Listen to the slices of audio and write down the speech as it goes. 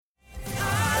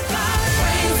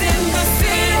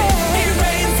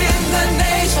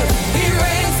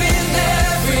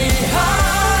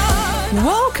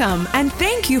Welcome and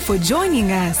thank you for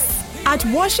joining us. At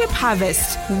Worship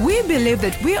Harvest, we believe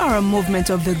that we are a movement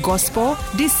of the gospel,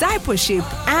 discipleship,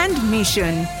 and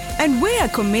mission. And we are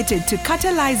committed to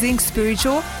catalyzing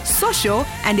spiritual, social,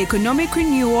 and economic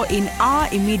renewal in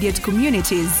our immediate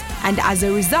communities, and as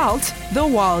a result, the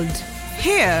world.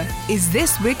 Here is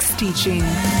this week's teaching.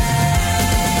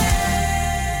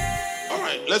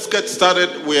 Let's get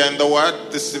started. We are in the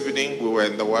Word this evening. We were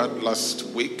in the Word last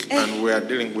week, and we are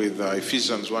dealing with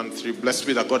Ephesians 1:3. Blessed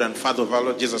be the God and Father of our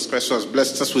Lord Jesus Christ, who has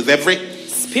blessed us with every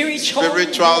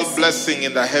spiritual blessing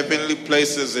in the heavenly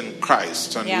places in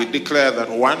Christ. And we declare that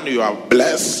one, you are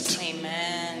blessed.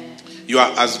 Amen. You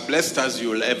are as blessed as you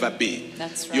will ever be.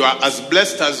 That's right. You are as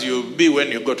blessed as you will be when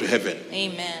you go to heaven.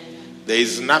 Amen. There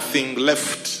is nothing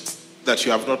left that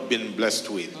you have not been blessed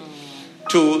with.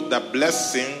 Two, the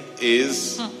blessing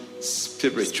is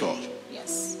spiritual.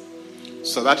 Yes.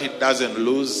 So that it doesn't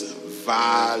lose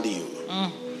value.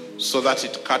 So that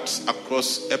it cuts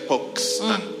across epochs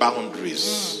and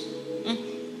boundaries.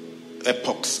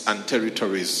 Epochs and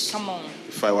territories. Come on.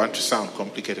 If I want to sound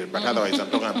complicated, but otherwise I'm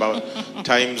talking about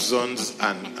time zones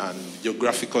and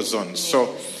geographical zones. Yes.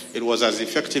 So it was as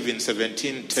effective in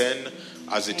 1710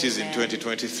 as it is in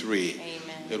 2023. Amen.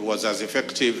 It was as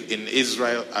effective in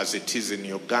Israel as it is in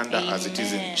Uganda, as it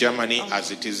is in Germany,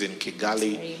 as it is in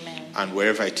Kigali, and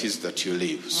wherever it is that you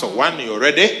live. So one, you're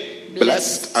already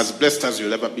blessed as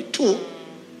you'll ever be. Two,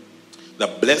 the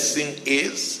blessing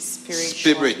is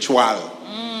spiritual.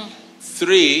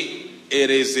 Three, it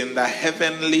is in the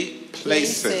heavenly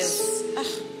places.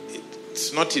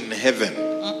 It's not in heaven.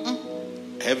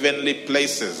 Heavenly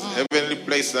places. Heavenly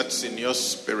place that's in your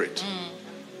spirit.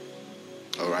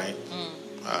 All right?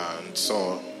 And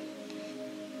so,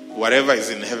 whatever is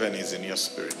in heaven is in your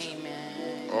spirit.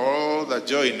 Amen. All the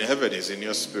joy in heaven is in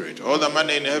your spirit. All the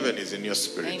money in heaven is in your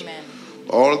spirit. Amen.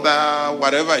 All the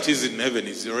whatever it is in heaven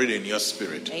is already in your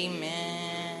spirit.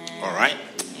 Amen. All right?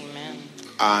 Amen.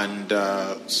 And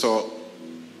so,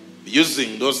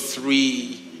 using those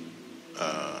three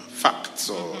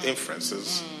facts or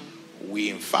inferences,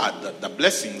 we infer that the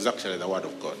blessing is actually the word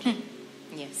of God.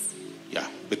 Yes. Yeah,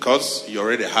 because you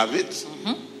already have it.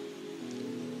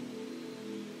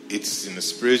 It's in a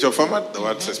spiritual format. The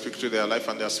word says, speak to their life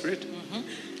and their spirit.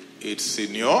 It's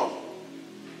in your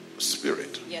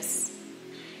spirit. Yes.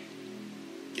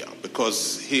 Yeah,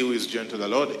 because he who is joined to the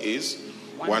Lord is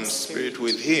one spirit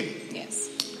with him. Yes.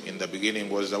 In the beginning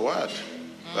was the word.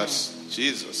 That's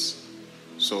Jesus.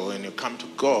 So when you come to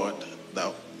God,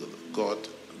 the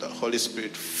Holy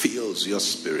Spirit fills your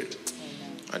spirit.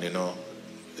 Amen. And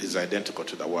is identical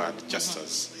to the word, just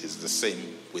as is the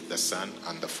same with the Son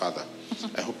and the Father.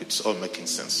 I hope it's all making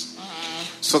sense.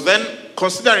 So then,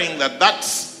 considering that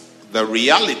that's the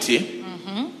reality,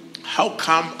 how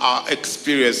come our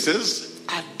experiences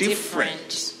are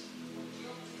different?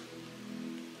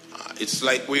 It's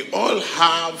like we all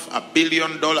have $1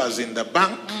 billion in the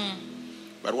bank,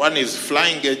 but one is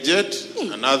flying a jet,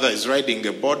 another is riding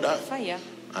a border,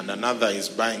 and another is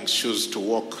buying shoes to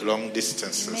walk long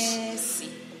distances. Mercy.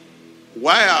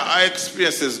 Why are our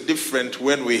experiences different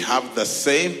when we have the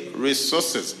same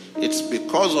resources? It's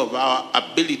because of our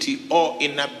ability or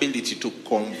inability to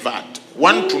convert.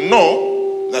 One, to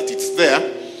know that it's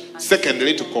there.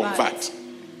 Secondly, to convert.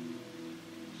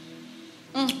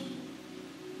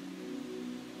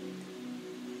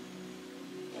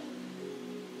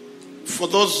 For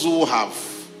those who have,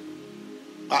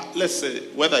 let's say,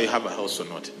 whether you have a house or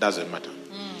not, it doesn't matter.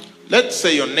 Let's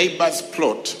say your neighbor's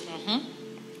plot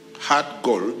had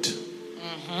gold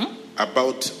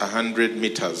about 100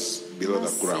 meters below the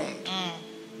ground.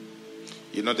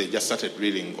 They just started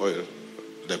drilling oil.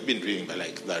 They've been drilling, but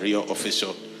like the real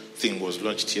official thing was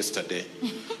launched yesterday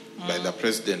by the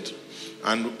president.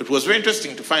 And it was very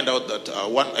interesting to find out that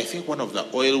one of the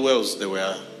oil wells they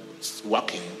were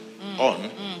working on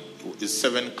is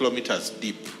 7 kilometers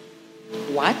deep.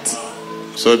 What?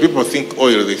 So people think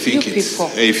oil, they think it's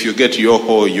if you get your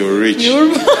hole, you're rich.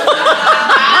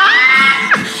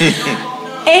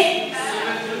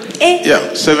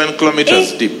 Yeah, 7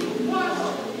 kilometers deep.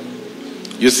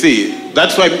 You see,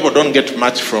 that's why people don't get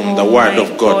much from the word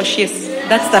of God. Gosh, yes.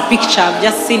 That's the picture. I've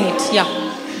just seen it. Yeah.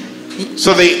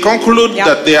 So they conclude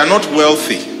that they are not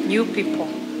wealthy. You people.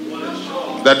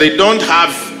 That they don't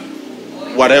have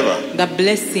whatever. The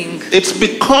blessing. It's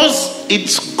because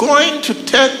it's going to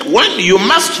take one. You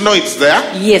must know it's there.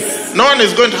 Yes. No one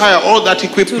is going to hire all that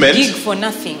equipment. To dig for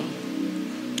nothing.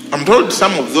 I'm told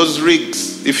some of those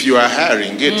rigs, if you are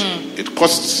hiring it, it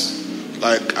costs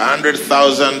like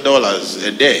 $100,000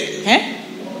 a day.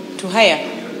 To hire?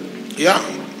 Yeah.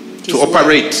 To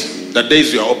operate. The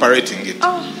days you are operating it.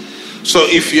 So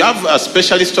if you have a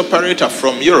specialist operator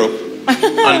from Europe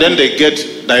and then they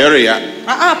get diarrhea,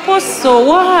 Apostle,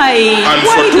 why? And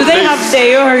Why for do 2 they days- have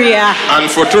diarrhea? and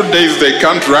for 2 days they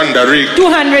can't run the rig,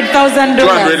 $200,000.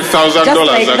 $200,000 Just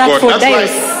like are that gone. for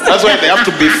That's why they have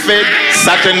to be fed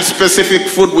certain specific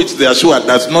food which they are sure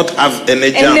does not have any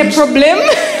And the germs. problem?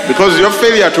 Because your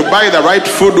failure to buy the right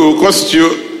food will cost you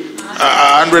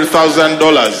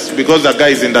 $100,000 because the guy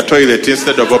is in the toilet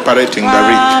instead of operating the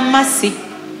rig. Mercy.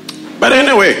 But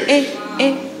anyway,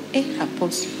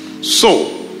 Apostle.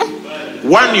 so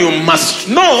one, you must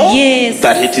know Yes.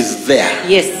 that it is there.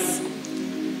 Yes.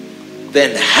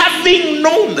 Then having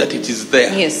known that it is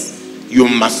there, Yes. you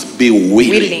must be willing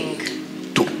Willing.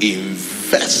 to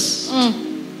invest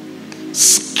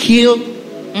skill,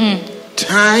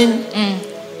 time,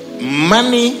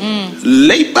 money,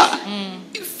 labor,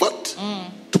 effort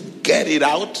to get it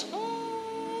out.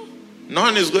 No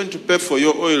one is going to pay for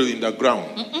your oil in the ground.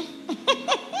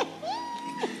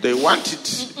 They want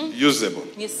it usable.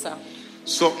 Yes, sir.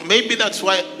 So maybe that's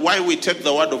why we take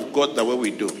the word of God the way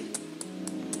we do.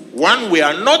 One, we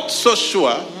are not so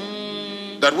sure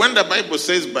that when the Bible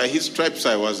says by his stripes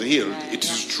I was healed, it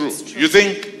is true. You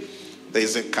think there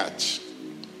is a catch.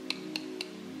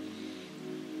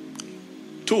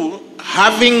 Two,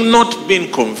 having not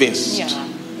been convinced, Yeah.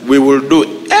 we will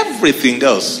do everything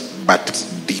else but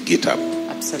dig it up.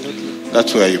 Absolutely.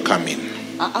 That's where you come in.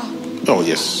 Oh,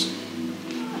 yes.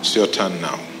 It's your turn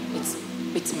now.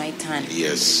 It's my turn.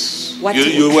 Yes. What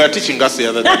You were teaching us the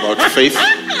other day about faith,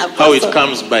 how it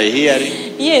comes by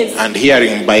hearing, Yes. and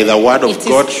hearing by the word of It is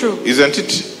God. true. Isn't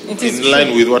it? It is in line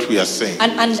true. with what we are saying.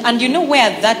 And you know where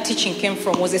that teaching came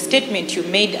from was a statement you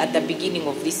made at the beginning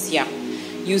of this year.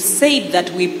 You said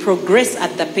that we progress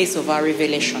at the pace of our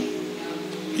revelation.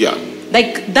 Yeah.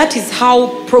 Like that is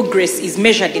how progress is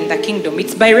measured in the kingdom.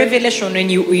 It's by revelation. When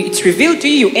it's revealed to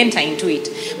you, you enter into it.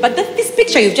 But this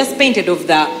picture you've just painted of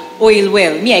the oil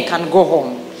well, me, I can go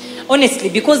home. Honestly,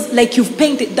 because like you've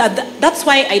painted that's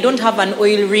why I don't have an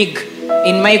oil rig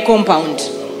in my compound.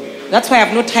 That's why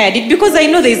I've not hired it, because I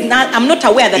know I'm not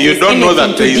aware that You there's don't know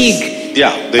anything that to there is. dig.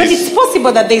 Yeah, there But is. it's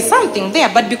possible that there's something there,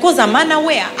 but because I'm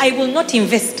unaware, I will not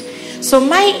invest. So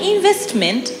my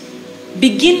investment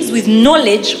begins with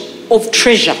knowledge of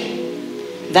treasure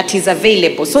that is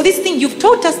available. So this thing, you've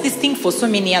taught us this thing for so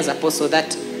many years, Apostle,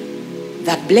 that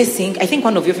blessing, I think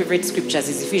one of your favorite scriptures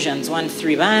is Ephesians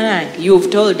 1:3. You've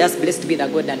told us, blessed be the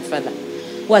God and Father,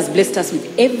 who has blessed us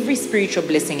with every spiritual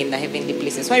blessing in the heavenly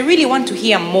places. So I really want to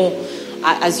hear more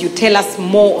as you tell us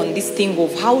more on this thing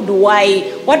of what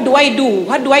do I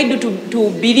do to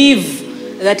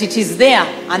believe that it is there.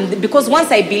 And because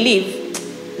once I believe,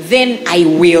 then I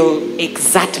will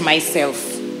exert myself.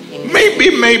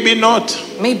 Maybe not.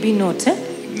 Maybe not, eh?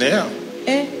 Yeah.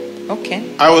 Okay.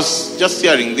 I was just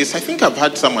hearing this. I think I've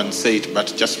heard someone say it,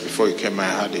 but just before you came, I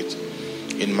heard it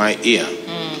in my ear.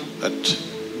 That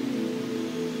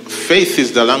faith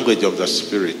is the language of the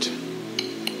Spirit.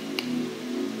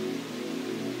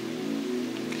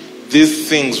 These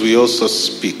things we also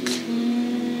speak.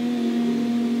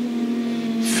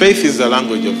 Faith is the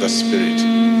language of the Spirit.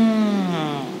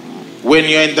 When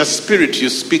you're in the Spirit, you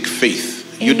speak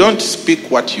faith. You don't speak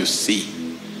what you see.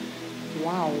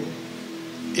 Wow.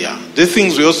 Yeah. The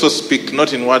things we also speak,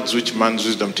 not in words which man's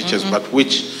wisdom teaches, but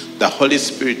which the Holy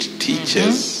Spirit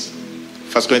teaches.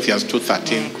 1 Corinthians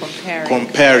 2:13.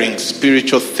 Comparing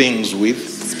spiritual things with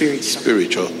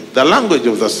spiritual. The language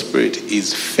of the Spirit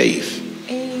is faith.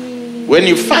 When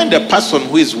you find a person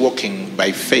who is walking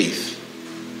by faith,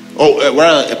 or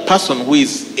a person who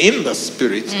is in the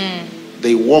Spirit,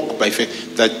 they walk by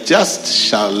faith. The just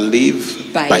shall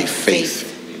live by faith.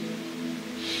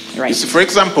 Right. You see, for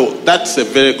example, that's a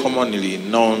very commonly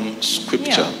known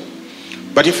scripture. Yeah.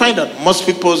 But you find that most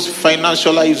people's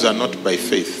financial lives are not by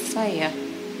faith. Fire.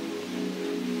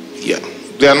 Yeah.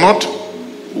 They are not.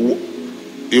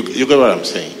 You get what I'm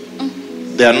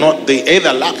saying? They are not. They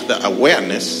either lack the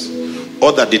awareness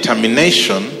or the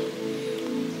determination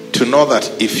to know that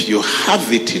if you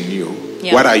have it in you,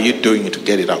 what are you doing to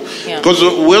get it out? Yeah. Because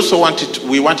we also want it.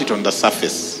 We want it on the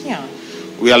surface. Yeah.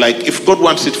 We are like, if God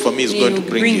wants it for me, He's going to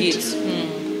bring it.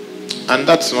 And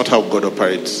that's not how God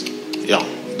operates. Yeah.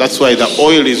 That's why the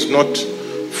oil is not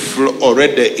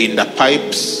already in the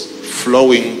pipes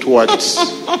flowing towards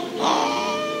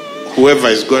whoever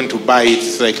is going to buy it.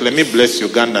 It's like, let me bless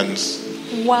Ugandans.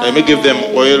 Wow. Let me give them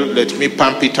oil. Let me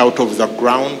pump it out of the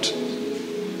ground.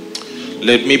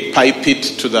 Let me pipe it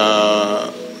to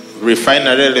the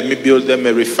refinery. Let me build them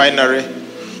a refinery.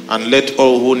 And let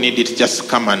all who need it just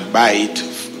come and buy it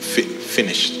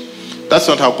finished. That's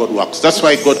not how God works. That's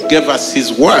why God gave us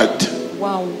His word.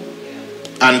 Wow.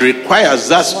 and requires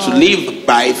us to live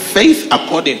by faith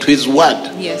according to his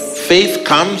word. Yes. Faith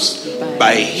comes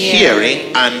by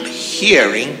hearing, and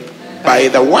hearing by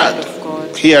the word. of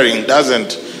God. Hearing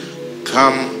doesn't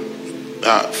come,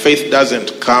 faith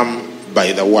doesn't come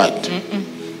by the word.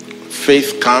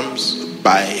 Faith comes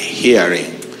by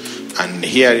hearing, and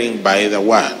hearing by the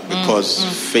word, because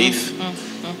faith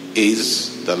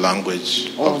is the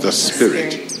language of the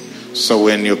Spirit. So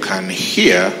when you can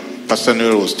hear, Pastor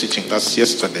Noel was teaching us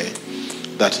yesterday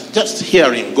that just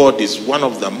hearing God is one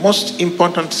of the most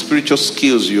important spiritual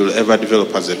skills you'll ever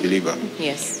develop as a believer.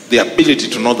 Yes. The ability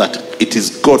to know that it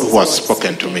is God who has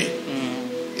spoken to me.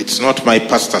 It's not my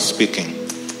pastor speaking.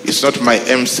 It's not my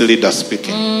MC leader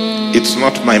speaking. It's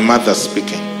not my mother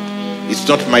speaking. It's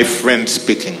not my friend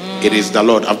speaking. It is the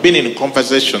Lord. I've been in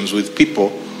conversations with people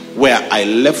where I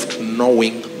left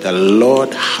knowing the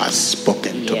Lord has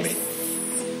spoken to me.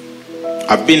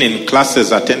 I've been in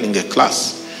classes, attending a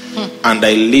class, and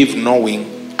I leave knowing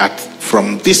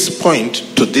from this point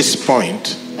to this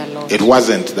point, it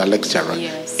wasn't the lecturer.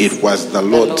 Yes. It was the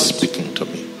Lord speaking to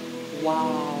me.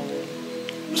 Wow.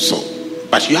 So,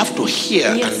 but you have to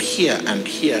hear Yes. and hear and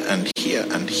hear and hear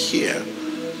and hear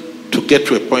to get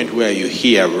to a point where you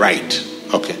hear right.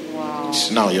 Okay. Wow.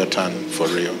 It's now your turn for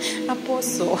real.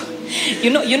 Apostle, you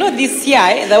know this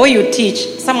here, the way you teach,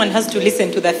 someone has to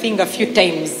listen to the thing a few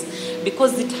times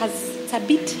because it's a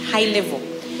bit high level.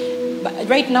 But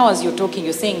right now, as you're talking,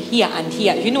 you're saying here and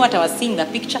here. You know what I was seeing? The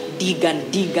picture, dig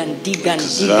and dig and dig and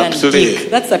dig and dig.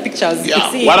 That's the picture I was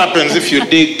seeing. What happens if you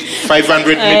dig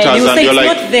 500 meters you and say you're it's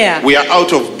like, not there. we are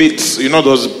out of bits. You know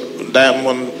those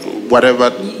diamond,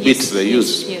 whatever bits they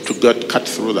use to cut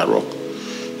through the rock.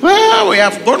 Well, we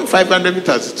have gone 500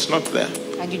 meters. It's not there.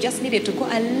 And you just needed to go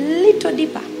a little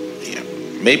deeper. Yeah,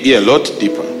 maybe a lot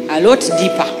deeper. A lot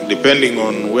deeper. Depending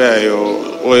on where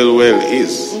your oil well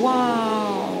is. Wow.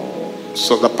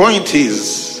 So the point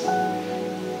is,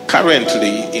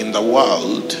 currently in the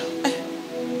world,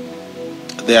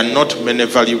 there are not many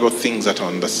valuable things that are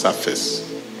on the surface.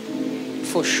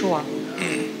 For sure.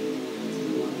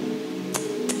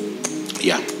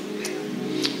 Yeah.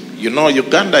 You know,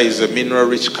 Uganda is a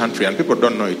mineral-rich country and people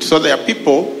don't know it. So there are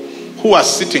people who are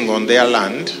sitting on their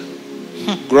land,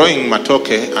 growing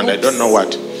matoke and I don't know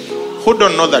what, who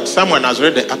don't know that someone has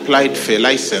already applied for a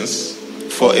license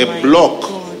for a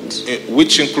block,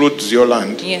 which includes your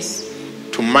land,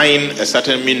 to mine a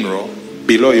certain mineral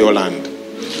below your land.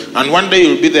 And one day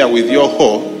you'll be there with your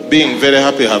hoe, being very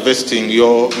happy harvesting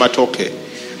your matoke,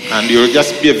 and you'll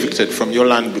just be evicted from your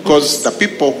land because the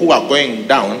people who are going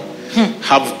down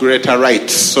have greater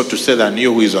rights, so to say, than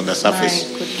you who is on the surface.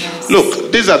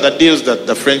 Look, these are the deals that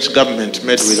the French government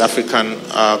made with African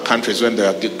countries when they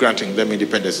were granting them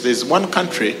independence. There's one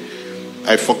country,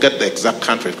 I forget the exact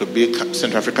country, it could be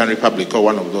Central African Republic or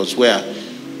one of those, where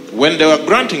when they were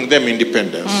granting them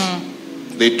independence,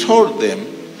 they told them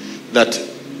that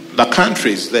the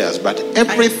country is theirs, but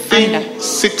everything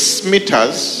 6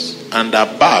 meters and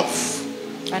above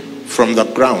from the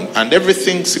ground, and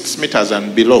everything 6 meters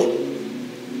and below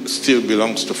still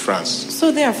belongs to France.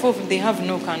 So therefore they have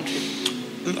no country.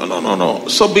 No.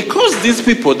 So because these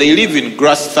people, they live in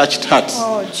grass-thatched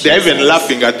huts, they're even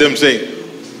laughing at them saying,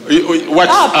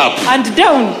 what's up? And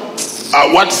down.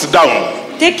 What's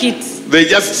down? Take it. They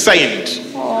just signed.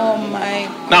 Oh my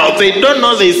God. Now they don't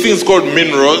know these things called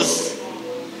minerals.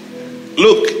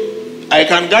 Look, I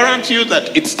can guarantee you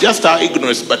that it's just our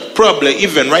ignorance, but probably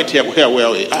even right here where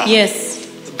we are. Yes.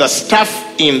 The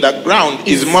stuff in the ground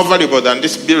is more valuable than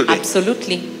this building.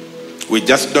 Absolutely. We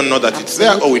just don't know that it's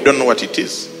there, or we don't know what it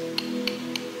is.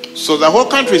 So the whole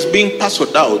country is being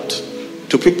parceled out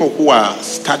to people who are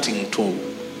starting to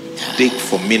dig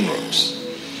for minerals.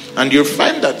 And you'll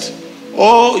find that,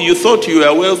 you thought you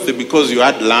were wealthy because you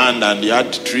had land and you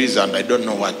had trees and I don't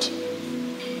know what.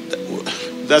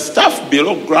 The stuff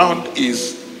below ground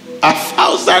is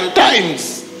 1,000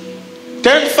 times,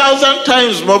 10,000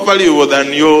 times more valuable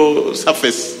than your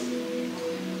surface.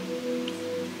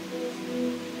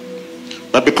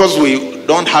 But because we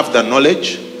don't have the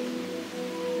knowledge,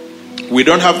 we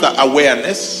don't have the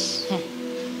awareness,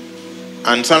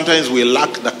 and sometimes we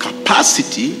lack the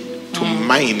capacity to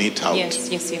mine it out.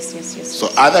 Yes. So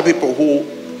other people who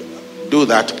do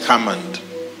that come and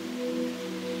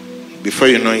before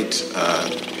you know it,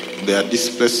 they are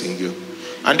displacing you.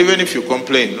 And even if you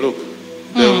complain, look,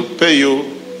 they'll pay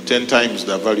you 10 times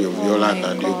the value of your land,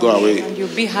 and you go away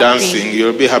dancing.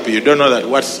 You'll be happy. You don't know that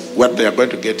what they are going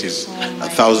to get is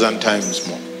 1,000 times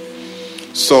more.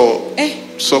 So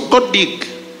go dig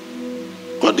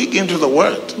into the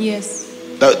word. Yes.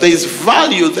 There is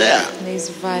value there. There is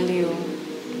value.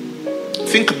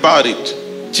 Think about it.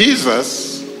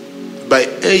 Jesus, by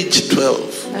age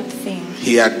 12, That thing.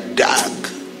 he had dug.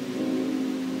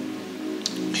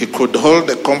 He could hold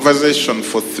a conversation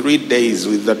for 3 days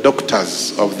with the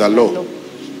doctors of the law,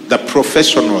 the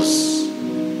professionals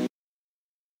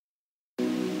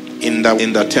in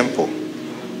the temple.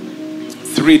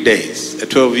 3 days, a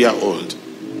 12-year-old.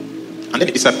 And then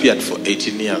he disappeared for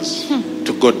 18 years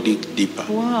to go dig deeper.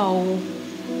 Wow.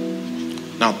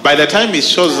 Now, by the time he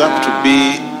shows up to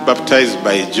be baptized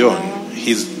by John,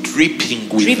 he's dripping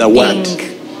with the word.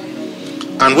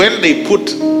 And when they put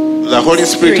the Holy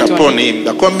Spirit upon him,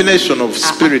 the combination of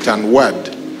spirit and word,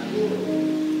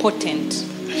 Potent.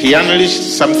 he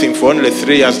unleashed something for only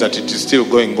 3 years that it is still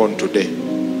going on today.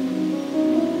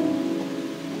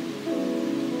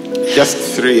 Just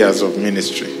 3 years of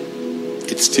ministry.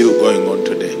 It's still going on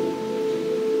today.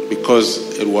 Because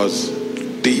it was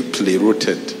deeply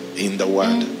rooted in the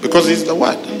word. Because he's the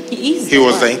word. He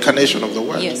was the incarnation of the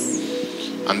word. Yes.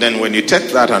 And then when you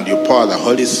take that and you pour the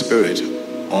Holy Spirit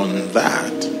on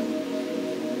that,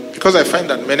 because I find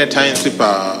that many times people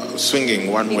are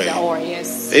swinging one way.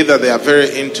 Yes. Either they are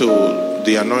very into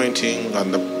the anointing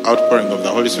and the outpouring of the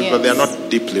Holy Spirit, but they are not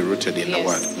deeply rooted in the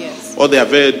word. Yes. Or they are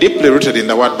very deeply rooted in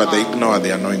the word, but they ignore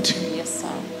the anointing. Yes, sir.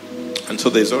 And so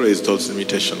there's always those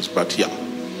limitations. But yeah.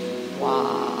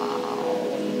 Wow.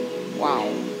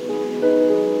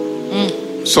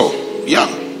 So, yeah,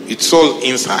 it's all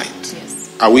inside.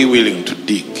 Yes. Are we willing to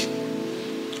dig?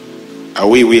 Are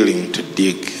we willing to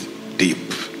dig deep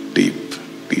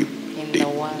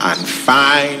and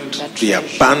find the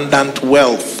abundant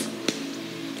wealth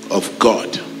of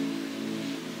God?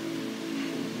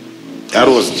 That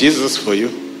was Jesus for you.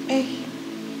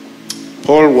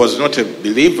 Paul was not a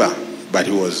believer, but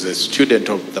he was a student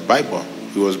of the Bible.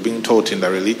 He was being taught in the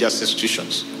religious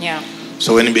institutions. Yeah.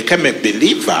 So when he became a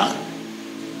believer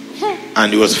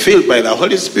and he was filled by the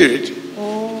Holy Spirit,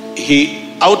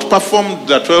 he outperformed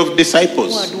the 12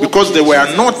 disciples because they were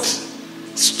not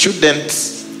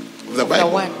students of the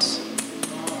Bible.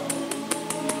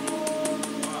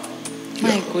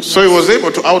 My goodness. So he was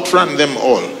able to outrun them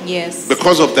all. Yes.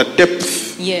 Because of the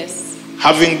depth. Yes.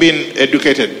 Having been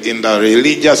educated in the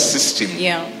religious system.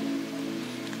 Yeah.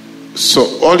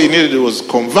 So all he needed was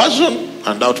conversion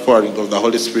and outpouring of the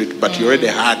Holy Spirit, but he already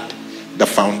had the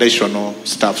foundational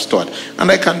stuff stored. And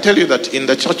I can tell you that in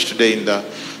the church today, in the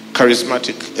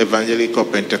charismatic, evangelical,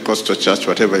 Pentecostal church,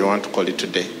 whatever you want to call it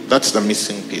today, that's the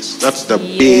missing piece. That's the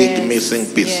big missing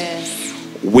piece.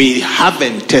 Yes. We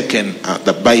haven't taken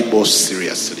the Bible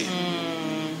seriously.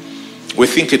 We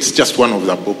think it's just one of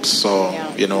the books, so,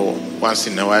 once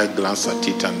in a while glance at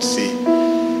it and see.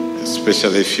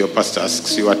 Especially if your pastor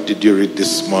asks you, what did you read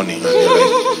this morning? And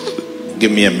you're like,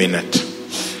 give me a minute.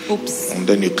 Oops. And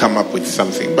then you come up with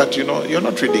something. But you're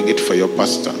not reading it for your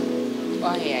pastor.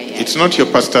 It's not your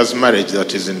pastor's marriage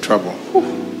that is in trouble.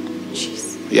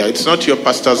 Yeah, it's not your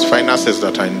pastor's finances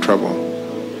that are in trouble.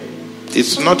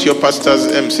 It's not your pastor's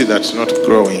MC that's not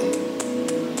growing.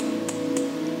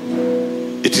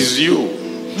 It is you.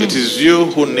 It is you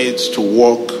who needs to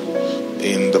walk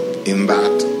in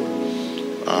that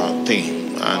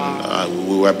thing. And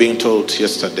we were being told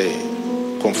yesterday,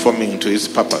 conforming to his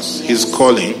purpose, his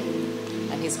calling,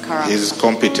 and his character, his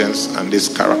competence, and his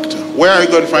character. Where are you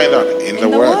going to find that? In the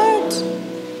Word.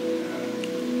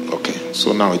 Okay,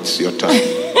 so now it's your turn.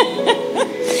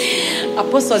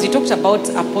 Apostle, as you talked about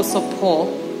Apostle Paul,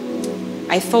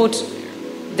 I thought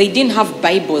they didn't have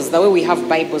Bibles the way we have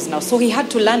Bibles now. So he had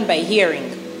to learn by hearing,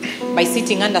 by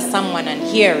sitting under someone and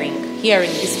hearing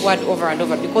this word over and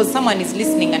over, because someone is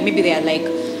listening and maybe they are like,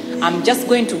 I'm just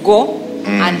going to go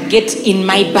and get in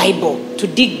my Bible to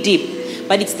dig deep.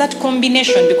 But it's that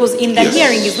combination, because in the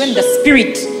hearing is when the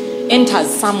Spirit enters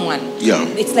someone. Yeah.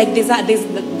 It's like there's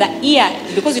the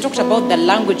ear, because you talked about the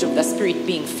language of the Spirit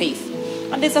being faith.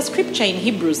 And there's a scripture in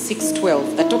Hebrews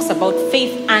 6:12 that talks about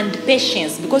faith and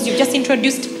patience, because you've just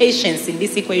introduced patience in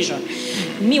this equation.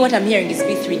 Me, what I'm hearing is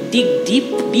B3. Dig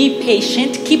deep, be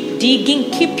patient, keep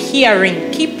digging, keep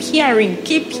hearing.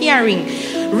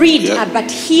 Read, but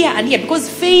hear and hear. Because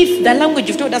faith, the language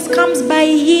you've taught us, comes by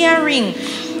hearing.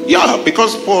 Yeah,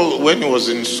 because Paul, when he was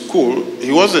in school,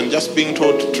 he wasn't just being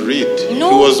taught to read. No.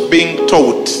 He was being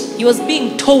taught. He was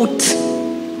being taught.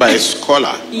 By a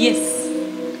scholar. Yes.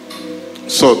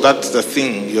 So that's the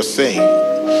thing you're saying.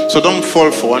 So don't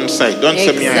fall for one side. Don't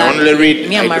say, me, I only read.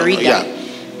 Me, I'm a reader. Yeah.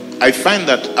 I find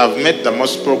that I've made the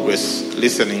most progress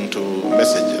listening to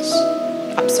messages.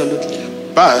 Absolutely.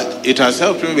 But it has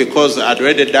helped me because I'd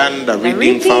already done the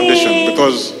reading foundation.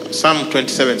 Because Psalm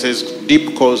 27 says,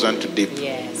 deep calls unto deep.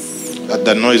 Yes. At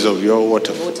the noise of your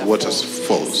waters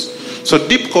falls. So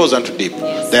deep calls unto deep.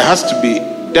 Yes. There has to be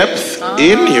depth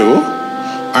in you,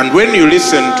 and when you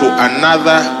listen to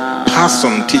another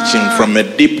person teaching from a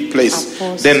deep place,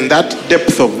 then that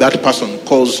depth of that person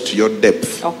calls to your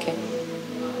depth.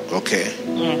 Okay.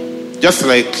 Just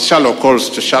like shallow calls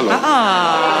to shallow.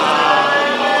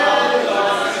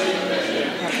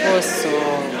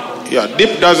 Yeah,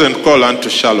 deep doesn't call unto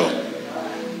shallow.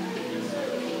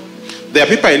 There are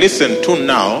people I listen to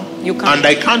now, and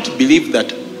I can't believe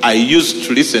that I used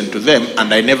to listen to them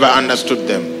and I never understood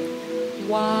them.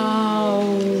 Wow.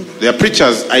 There are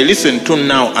preachers I listen to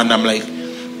now and I'm like,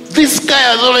 this guy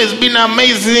has always been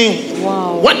amazing.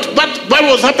 Wow. What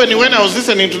was happening when I was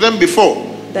listening to them before?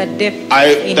 The depth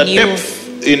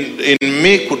depth in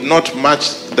me could not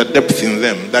match the depth in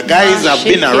them. The guys have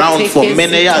been around for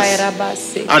many years,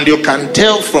 and you can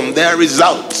tell from their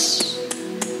results.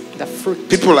 The fruit.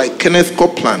 People like Kenneth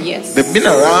Copeland, yes, they've been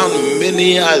around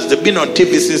many years. They've been on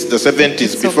TV since the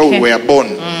 70s, before we were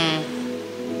born.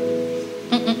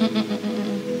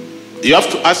 You have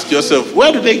to ask yourself,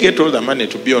 where do they get all the money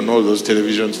to be on all those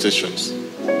television stations?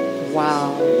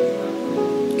 Wow.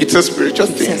 It's a spiritual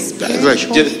thing. It's like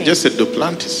Jesse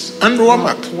Duplantis. Andrew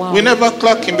Womack. Wow. We never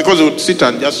clock him because he would sit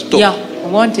and just talk. Yeah,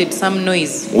 wanted some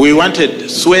noise. We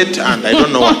wanted sweat and I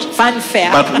don't know what.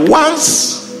 Fanfare. But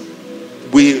once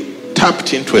we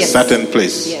tapped into a certain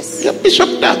place. Yes. Yeah,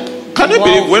 Bishop Doug. Can you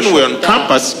believe when we were on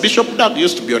campus, Bishop Doug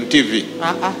used to be on TV.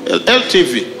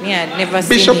 LTV. Yeah, I'd never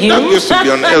Bishop seen him. Doug used to be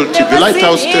on LTV,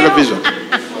 Lighthouse Television.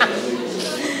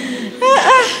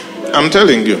 I'm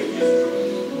telling you.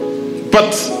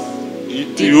 But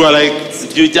you are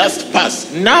like, you just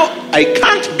pass. Now I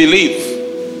can't believe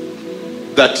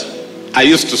that I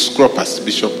used to scroll past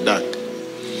Bishop Doug.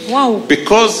 Wow.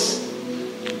 Because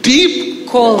deep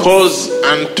calls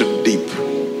unto deep.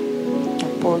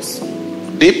 Apostle.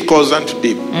 Deep calls unto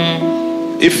deep.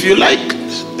 If you like,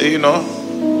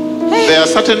 there are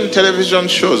certain television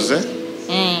shows,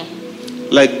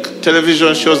 like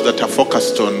television shows that are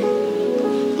focused on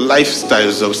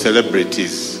lifestyles of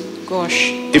celebrities.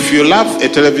 Gosh. If you love a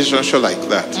television show like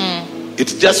that,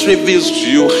 it just reveals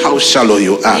to you how shallow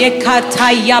you are. The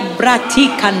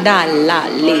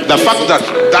fact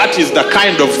that is the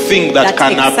kind of thing that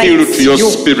can appeal to your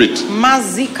spirit.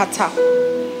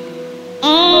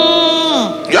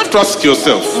 You have to ask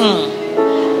yourself,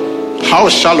 how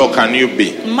shallow can you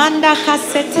be?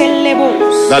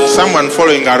 That someone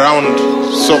following around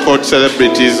so-called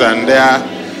celebrities and their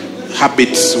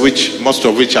habits, most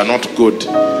of which are not good,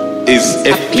 is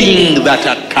a thing that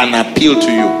can appeal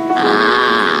to you.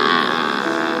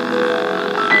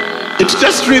 It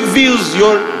just reveals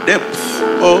your depth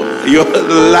or your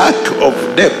lack of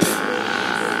depth.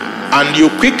 And you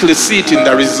quickly see it in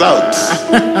the results.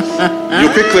 You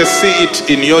quickly see it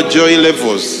in your joy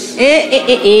levels.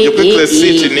 You quickly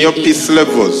see it in your peace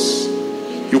levels.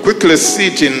 You quickly see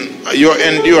it in your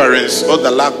endurance or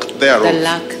the lack thereof. The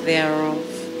lack thereof.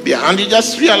 Yeah, and you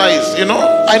just realize,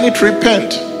 I need to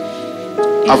repent.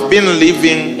 I've been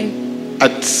living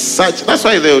at such. That's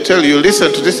why they will tell you,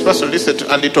 listen to this person, listen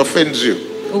to, and it offends you.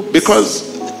 Oops.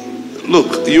 Because,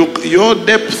 look, your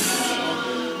depth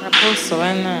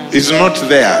is not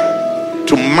there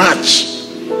to match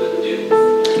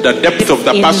the depth of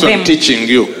the person teaching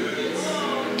you.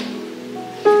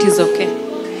 It is okay.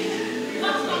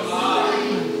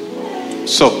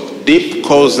 So, deep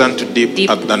calls unto deep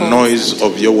at the noise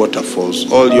of your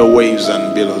waterfalls. All your waves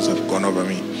and billows have gone over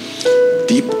me.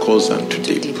 Deep calls unto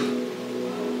deep.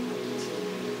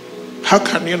 How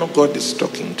can you know God is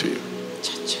talking to you?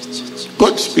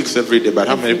 God speaks every day, but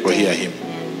how many people hear him?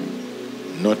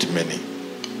 Not many.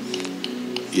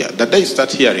 Yeah, the day you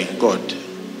start hearing God,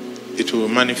 it will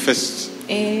manifest.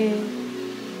 Yeah,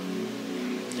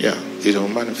 it will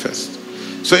manifest.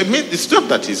 So it means it's not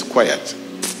that he's quiet.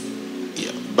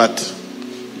 Yeah,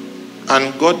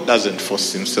 and God doesn't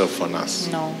force himself on us.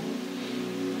 No.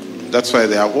 That's why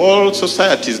there are whole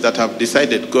societies that have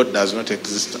decided God does not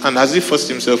exist. And has he forced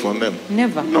himself on them?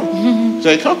 Never. No. It's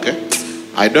like, okay,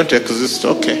 I don't exist,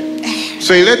 okay.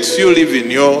 So he lets you live in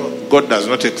your God does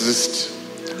not exist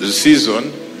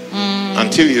season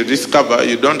until you discover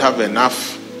you don't have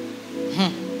enough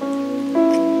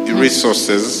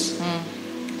resources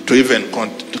to even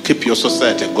to keep your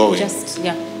society going.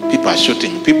 People are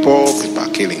shooting people are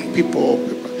killing people.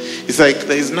 It's like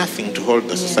there is nothing to hold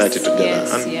the society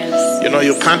together.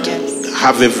 You can't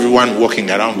have everyone walking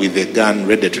around with a gun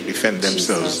ready to defend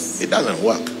themselves. It doesn't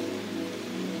work.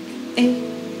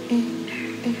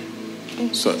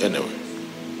 So anyway.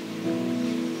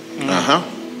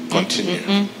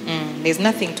 Continue. There's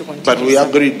nothing to continue. But we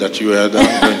agreed that you were the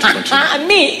one going to continue.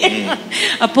 Me?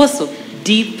 Apostle,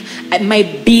 deep, my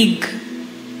big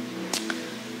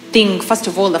thing, first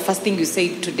of all, the first thing you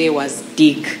said today was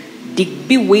dig. Dig.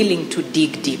 Be willing to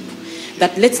dig deep.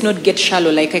 That let's not get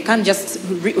shallow. Like I can't just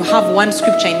have one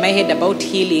scripture in my head about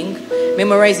healing,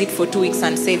 memorize it for 2 weeks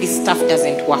and say this stuff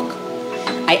doesn't work.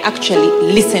 I actually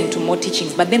listen to more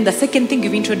teachings. But then the second thing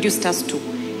you've introduced us to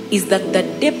is that the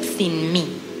depth in me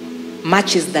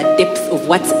matches the depth of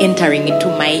what's entering into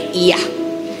my ear.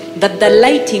 That the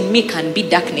light in me can be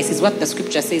darkness is what the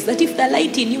scripture says. That if the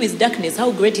light in you is darkness,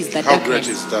 how great is that darkness? How great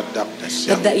is that darkness?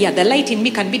 The light in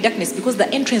me can be darkness because the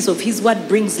entrance of his word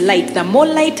brings light. The more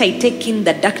light I take in,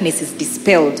 the darkness is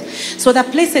dispelled. So the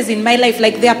places in my life,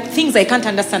 like there are things I can't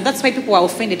understand. That's why people are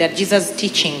offended at Jesus'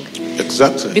 teaching.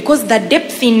 Exactly. Because the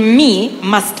depth in me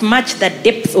must match the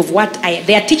depth of what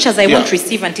there are teachers I won't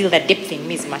receive until the depth in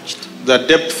me is matched. The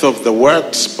depth of the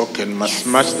word spoken must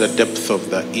match the depth of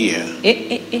the ear.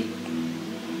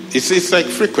 It's like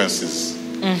frequencies.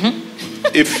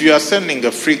 Mm-hmm. If you are sending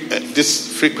this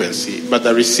frequency, but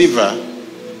the receiver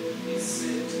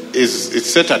it's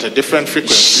set at a different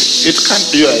frequency, it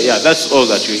can't do it. Yeah, that's all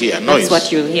that you hear. Noise. That's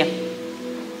what you'll hear.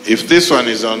 If this one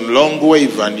is on long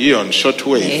wave and you're on short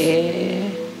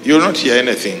wave, you'll not hear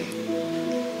anything.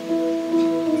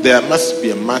 There must be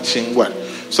a matching one.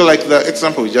 So like the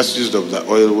example we just used of the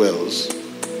oil wells,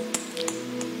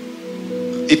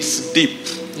 it's deep.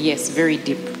 Yes, very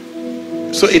deep.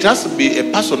 So it has to be a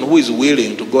person who is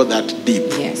willing to go that deep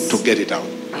to get it out.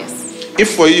 Yes.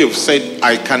 If for you you've said,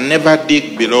 I can never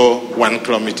dig below 1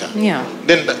 kilometer,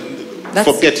 then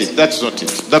forget it. That's not it.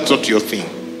 That's not your thing.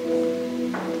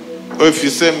 Or if you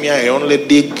say, me, I only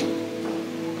dig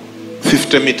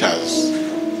 50 meters,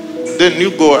 then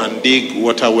you go and dig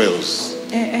water wells.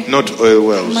 Not oil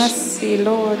wells. Mercy,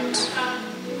 Lord.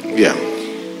 Yeah.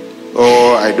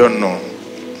 Or I don't know.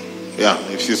 Yeah.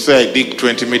 If you say I dig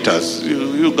 20 meters,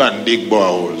 you can dig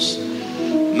boreholes.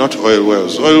 Not oil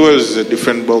wells. Oil wells is a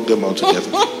different ballgame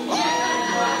altogether.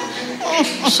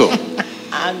 So,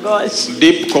 gosh.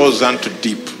 Deep calls unto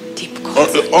deep. Deep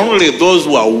calls. Only those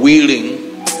who are willing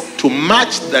to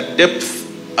match the depth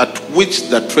at which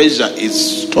the treasure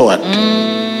is stored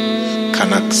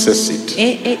can access it.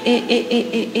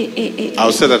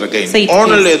 I'll say that again.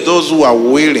 Only those who are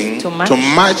willing to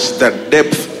match the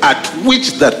depth at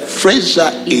which the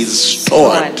treasure is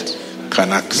stored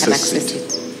can access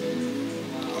it.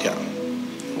 Yeah.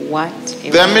 What?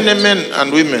 There are many men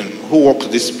and women who walk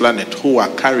this planet who are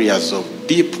carriers of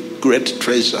deep, great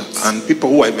treasure, and people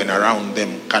who are even around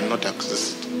them cannot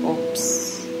access it. Oops.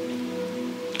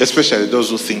 Especially those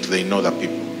who think they know the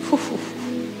people.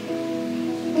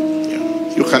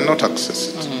 You cannot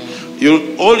access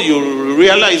it. All you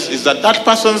realize is that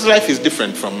person's life is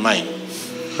different from mine.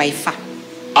 By far.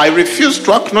 I refuse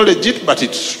to acknowledge it, but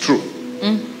it's true.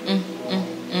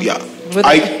 Yeah.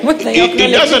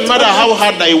 It doesn't matter how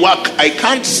hard I work. I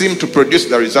can't seem to produce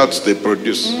the results they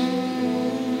produce.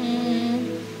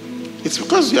 It's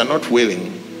because you are not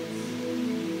willing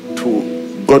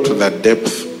to go to the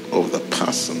depth of the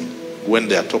person when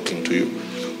they are talking to you.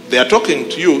 They are talking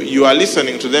to you, you are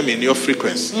listening to them in your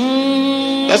frequency.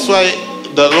 That's why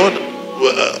the Lord,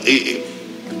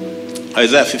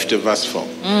 Isaiah 50 verse 4.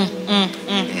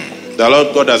 The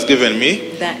Lord God has given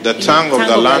me the tongue of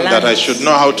the land that I should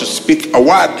know how to speak a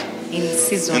word in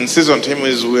season to him who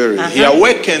is weary. He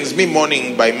awakens me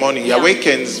morning by morning. He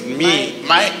awakens me,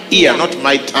 my ear, not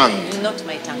my tongue. Not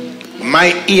my tongue.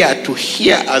 My ear to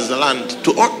hear as the land.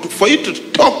 For you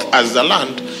to talk as the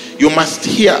land, you must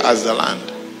hear as the land.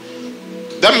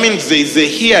 That means there is a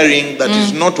hearing that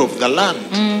is not of the land.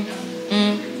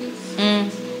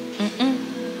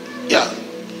 Yeah.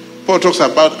 Paul talks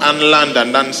about unlearned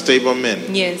and unstable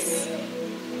men. Yes.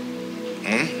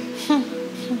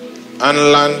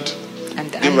 Unlearned.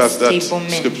 And give us that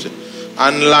scripture.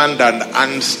 Unlearned and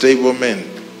unstable men.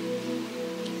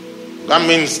 That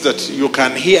means that you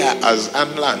can hear as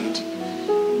unlearned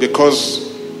because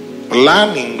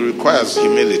learning requires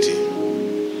humility.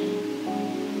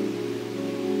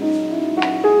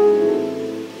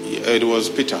 It was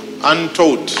Peter.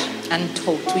 Untaught,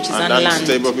 which is and unlearned.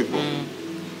 Unstable people.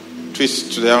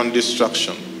 Twist to their own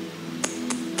destruction.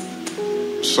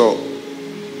 So,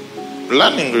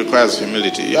 learning requires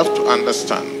humility. You have to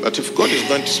understand that if God is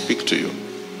going to speak to you,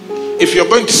 if you're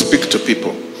going to speak to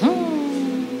people,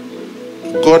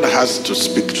 God has to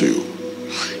speak to you.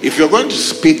 If you're going to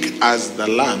speak as the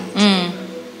land,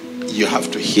 you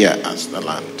have to hear as the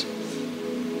land.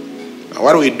 Now,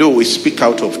 what do? We speak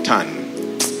out of turn.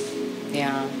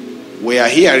 Yeah. We are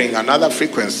hearing another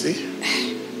frequency.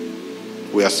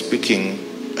 We are speaking.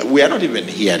 We are not even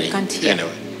hearing. Can't hear.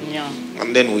 Anyway. Yeah.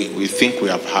 And then we think we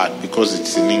have heard because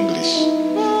it's in English.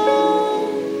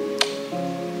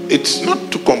 it's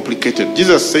not too complicated.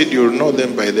 Jesus said you'll know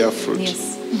them by their fruit.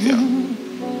 Yes. Yeah.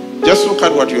 Just look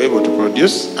at what you're able to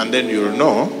produce, and then you'll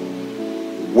know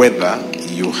whether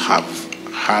you have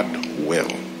had well.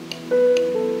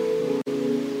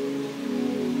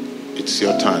 It's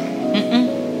your turn.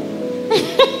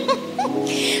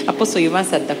 Apostle, you've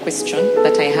answered the question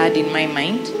that I had in my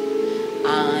mind,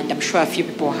 and I'm sure a few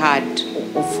people had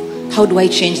of how do I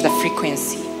change the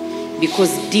frequency,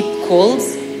 because deep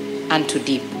calls unto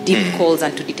deep calls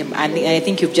unto deep, and I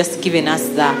think you've just given us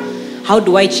the how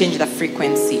do I change the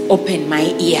frequency. Open my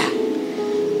ear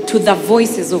to the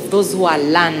voices of those who are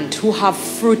learned, who have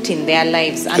fruit in their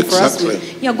lives. And Exactly.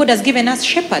 for us, God has given us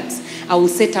shepherds. I will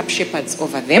set up shepherds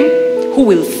over them who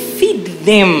will feed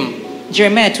them.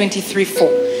 Jeremiah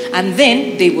 23:4. And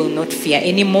then they will not fear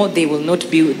anymore. They will not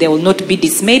be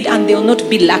dismayed, and they will not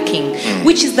be lacking.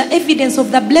 Which is the evidence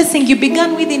of the blessing you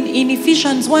began with in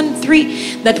Ephesians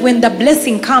 1:3. That when the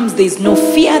blessing comes, there is no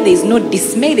fear, there is no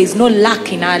dismay, there is no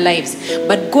lack in our lives.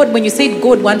 But God, when you say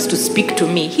God wants to speak to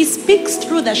me, He speaks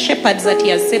through the shepherds that He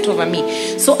has set over me.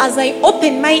 So as I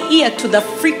open my ear to the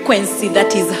frequency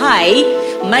that is high,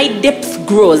 my depth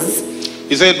grows.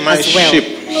 He said, my As well. sheep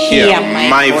hear Hear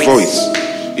my voice.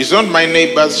 It's not my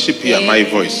neighbor's sheep hear my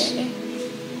voice.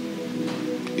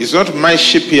 It's not my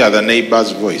sheep hear the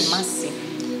neighbor's voice. Mercy.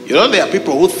 You know, there are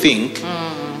people who think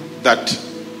that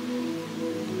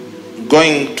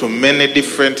going to many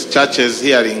different churches,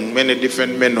 hearing many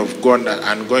different men of God,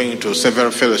 and going to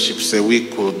several fellowships a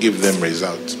week will give them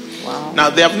results. Wow. Now,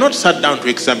 they have not sat down to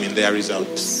examine their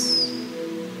results.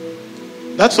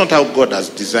 That's not how God has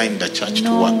designed the church to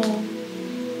work.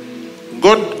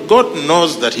 God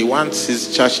knows that He wants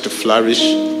His church to flourish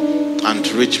and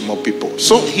to reach more people.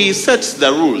 So He sets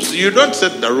the rules. You don't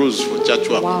set the rules for church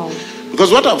work. Wow.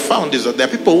 Because what I've found is that there are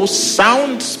people who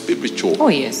sound spiritual. Oh,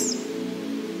 yes.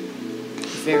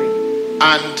 Very.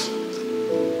 And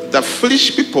the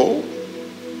foolish people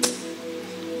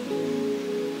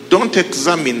don't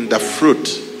examine the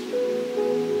fruit.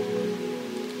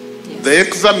 Yes. They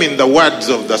examine the words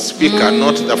of the speaker,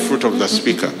 not the fruit of the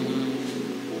speaker.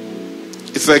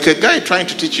 It's like a guy trying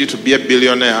to teach you to be a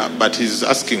billionaire, but he's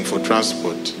asking for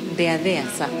transport. They are there,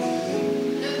 sir.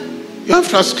 You have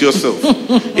to ask yourself.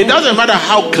 It doesn't matter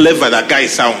how clever that guy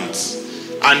sounds,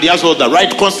 and he has all the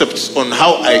right concepts on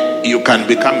how you can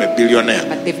become a billionaire.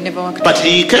 But they've never worked. But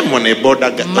he came on a border,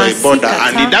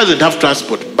 and he doesn't have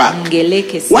transport back.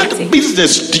 What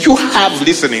business do you have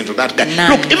listening to that guy?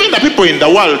 None. Look, even the people in the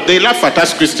world, they laugh at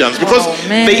us Christians because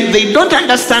they don't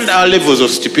understand our levels of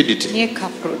stupidity.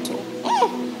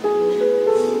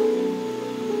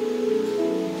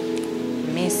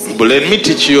 But let me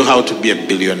teach you how to be a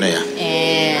billionaire.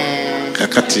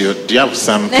 Kakati, do you have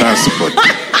some transport?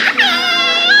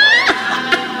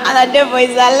 And the devil is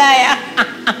a liar.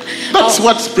 That's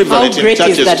what's prevalent in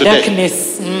churches is the today.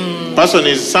 Darkness. Person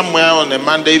is somewhere on a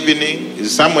Monday evening,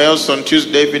 is somewhere else on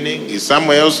Tuesday evening, is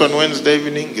somewhere else on Wednesday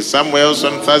evening, is somewhere else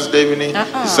on Thursday evening,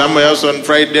 is somewhere else on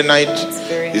Friday night,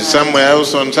 is somewhere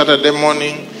else on Saturday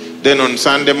morning. Then on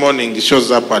Sunday morning, he shows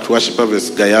up at Worship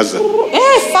Harvest Gayaza.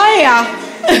 Hey, fire!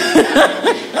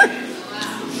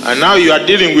 And now you are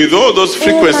dealing with all those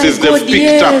frequencies they've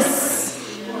picked up.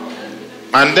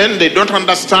 And then they don't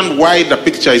understand why the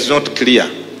picture is not clear.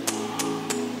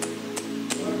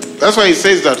 That's why he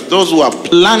says that those who are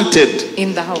planted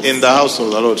in the house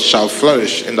of the Lord shall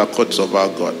flourish in the courts of our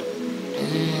God.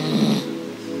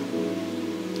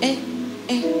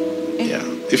 Yeah.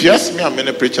 If you ask me how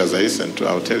many preachers I listen to,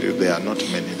 I'll tell you there are not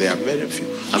many. There are very few.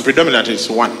 And predominantly it's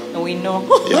one. We know.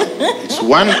 Yeah. It's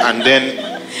one, and then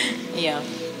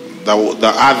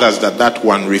the others that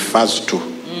one refers to.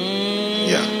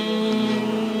 Yeah.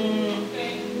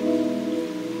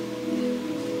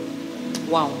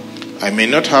 Wow. I may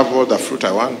not have all the fruit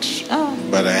I want,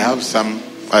 but I have some.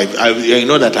 I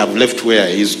know that I've left where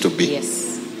I used to be.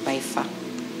 Yes, by far.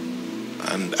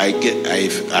 And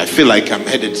I feel like I'm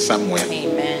headed somewhere.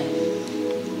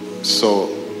 Amen. So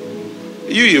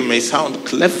you may sound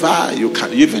clever. You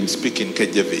even speak in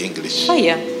KJV English. Oh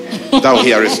yeah. Thou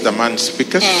hearest the man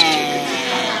speakest.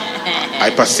 I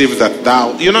perceive that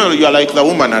thou. You know, you are like the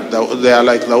woman they are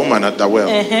like the woman at the well.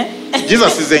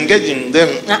 Jesus is engaging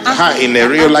her in a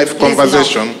real life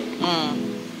conversation.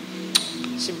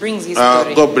 She brings his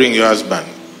story. Go bring your husband.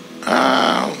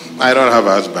 I don't have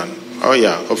a husband. Oh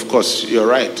yeah, of course, you're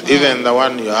right. Even the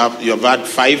one you've had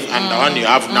 5, and the one you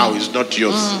have now is not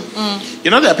yours.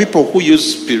 You know, there are people who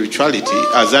use spirituality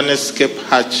as an escape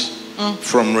hatch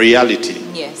from reality.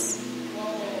 Yes.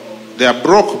 They are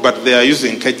broke, but they are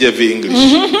using KJV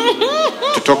English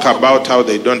to talk about how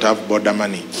they don't have border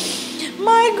money.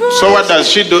 My God. So what does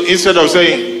she do? Instead of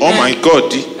saying, oh my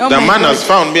God, the man has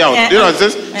found me out. You know,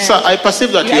 says, sir, I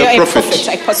perceive that you're a prophet.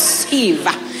 I perceive.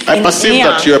 I perceive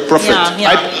that you're a prophet.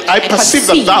 I perceive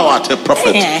that thou art a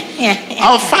prophet.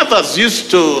 Our fathers used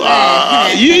to,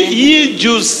 ye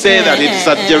Jews say that it's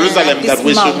at Jerusalem that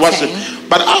we should worship.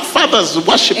 But our fathers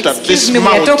worshipped at this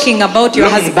mountain. We're talking about your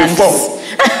husband.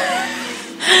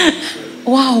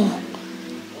 Wow.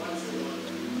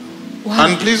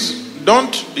 And please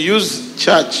don't use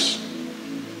church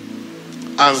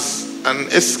as an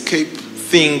escape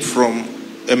thing from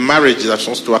a marriage that's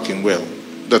not working well.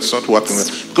 That's not working well.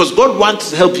 Because God wants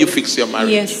to help you fix your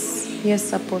marriage.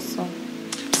 Yes, Apostle.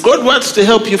 God wants to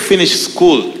help you finish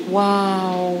school.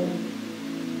 Wow.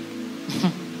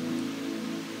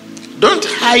 Don't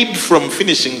hide from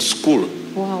finishing school.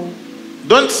 Wow.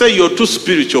 Don't say you're too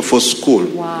spiritual for school.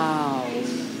 Wow.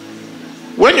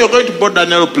 When you're going to board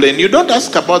an airplane, you don't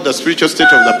ask about the spiritual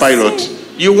state of the pilot.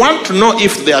 You want to know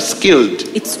if they are skilled.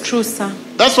 It's true, sir.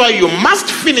 That's why you must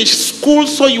finish school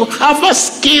so you have a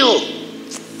skill.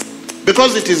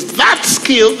 Because it is that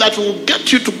skill that will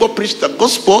get you to go preach the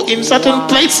gospel in certain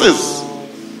places.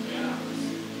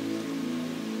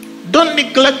 Don't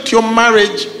neglect your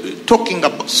marriage talking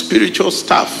about spiritual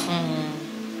stuff.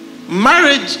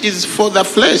 Marriage is for the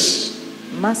flesh.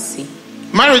 Mercy.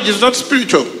 Marriage is not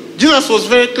spiritual. Jesus was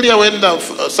very clear when the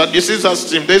Sadducees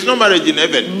asked him, there is no marriage in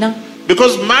heaven. No.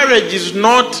 Because marriage is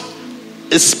not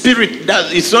a spirit.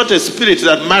 It's not a spirit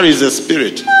that marries a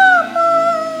spirit.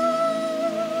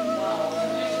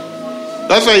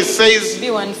 That's why it says,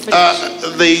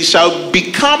 they shall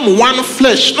become one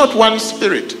flesh, not one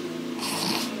spirit.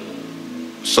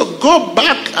 So go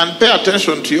back and pay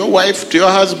attention to your wife, to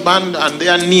your husband, and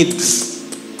their needs.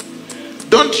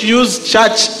 Don't use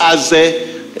church as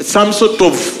some sort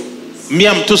of, me,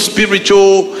 I'm too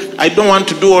spiritual, I don't want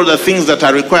to do all the things that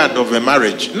are required of a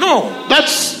marriage. No,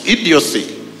 that's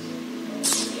idiocy.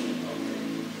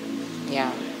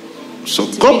 Yeah. So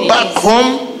go back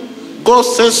home, go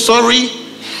say sorry.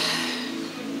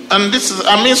 And this is,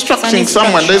 I'm instructing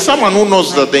someone. There's someone who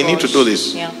knows that they need to do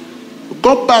this. Yeah.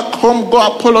 Go back home,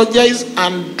 go apologize,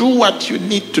 and do what you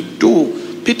need to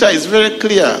do. Peter is very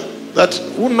clear that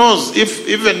who knows if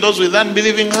even those with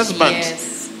unbelieving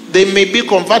husbands, they may be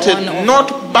converted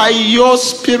not by your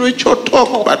spiritual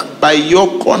talk, but by your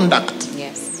conduct.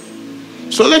 Yes.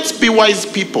 So let's be wise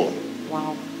people.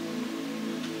 Wow.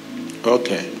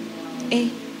 Okay.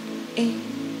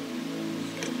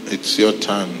 It's your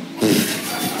turn.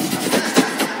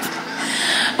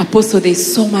 Apostle,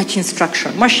 there's so much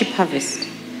instruction. Worship Harvest.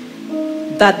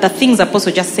 That the things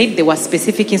Apostle just said, there were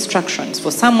specific instructions.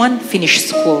 For someone, finish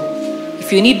school.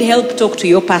 If you need help, talk to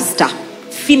your pastor.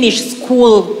 Finish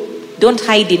school. Don't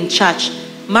hide in church.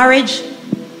 Marriage,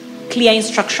 clear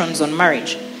instructions on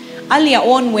marriage. Earlier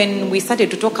on, when we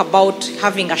started to talk about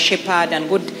having a shepherd and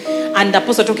good, and the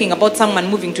Apostle talking about someone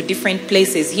moving to different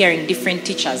places, hearing different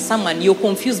teachers, someone, you're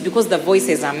confused because the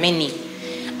voices are many.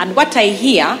 And what I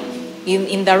hear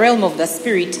in the realm of the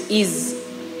spirit is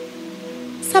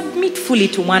submit fully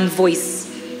to one voice.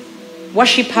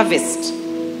 Worship Harvest.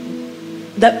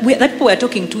 That people are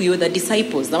talking to you, the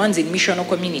disciples, the ones in missional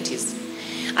communities.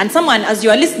 And someone, as you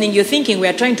are listening, you're thinking we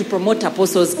are trying to promote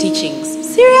Apostle's teachings.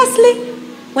 Seriously?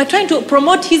 We're trying to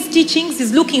promote his teachings?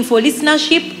 He's looking for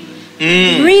listenership?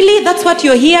 Really? That's what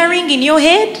you're hearing in your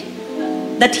head?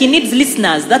 That he needs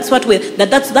listeners. That's what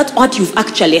you've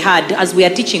actually heard as we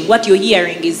are teaching. What you're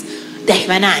hearing is they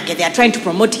are trying to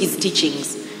promote his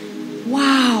teachings.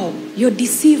 Wow, you're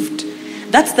deceived.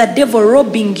 That's the devil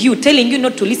robbing you, telling you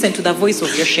not to listen to the voice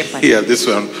of your shepherd. Yeah, this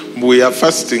one. We are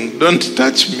fasting. Don't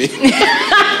touch me.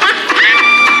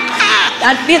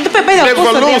 And by the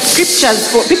way, there are scriptures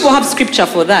for people have scripture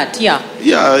for that. Yeah.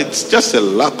 Yeah, it's just a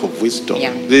lack of wisdom.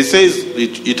 Yeah. They say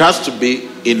it has to be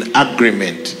in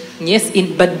agreement. Yes,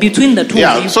 but between the two.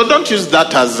 Yeah. So don't use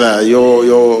that as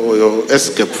your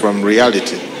escape from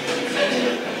reality.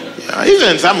 Yeah,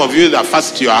 even some of you, the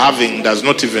fast you are having does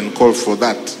not even call for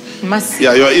that. Mercy.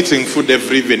 Yeah, you're eating food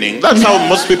every evening. That's how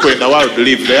most people in the world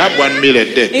live. They have 1 meal a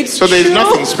day. It's so there's true.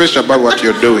 nothing special about what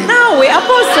you're doing. No, we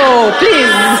Apostle, please.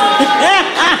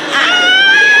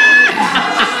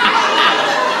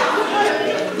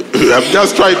 I'm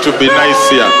just trying to be nice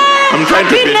here. I'm trying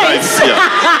to be nice here.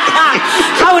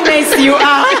 How nice you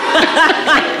are.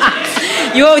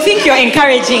 You think you're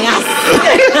encouraging us.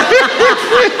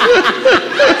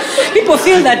 People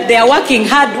feel that they are working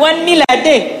hard, 1 meal a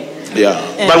day. Yeah.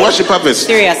 But Worship Harvest.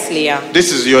 Seriously, yeah.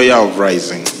 This is your year of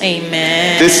rising.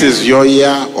 Amen. This is your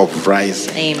year of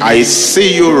rising. Amen. I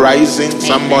see you rising,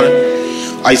 someone.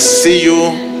 I see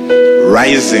you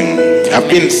rising. I've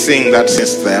been seeing that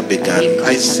since the year began.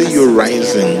 I see you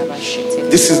rising.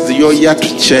 This is your year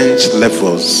to change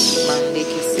levels.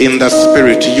 In the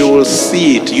spirit, you will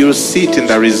see it. You will see it in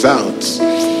the results.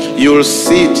 You will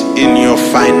see it in your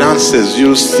finances. You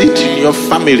will see it in your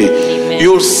family.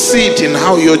 You will see it in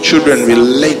how your children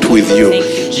relate with you.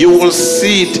 You will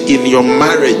see it in your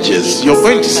marriages. You're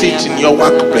going to see it in your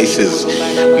workplaces.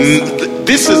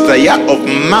 This is the year of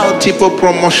multiple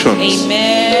promotions.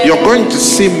 You're going to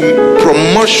see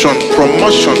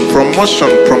promotion.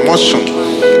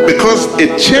 Because a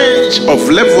change of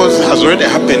levels has already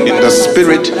happened in the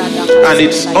spirit, and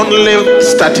it's only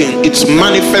starting, it's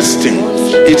manifesting.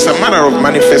 It's a matter of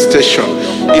manifestation.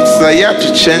 It's the year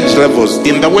to change levels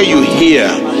in the way you hear,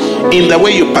 in the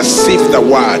way you perceive the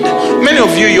word. Many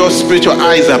of you, your spiritual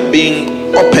eyes are being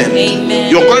opened.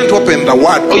 You're going to open the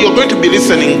word, or you're going to be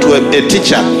listening to a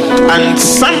teacher, and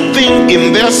something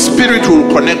in their spirit will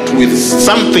connect with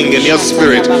something in your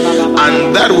spirit,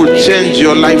 and that will change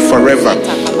your life forever.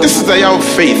 This is the year of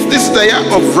faith. This is the year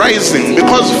of rising,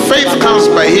 because faith comes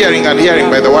by hearing, and hearing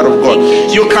by the word of God.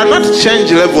 You cannot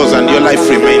change levels and your life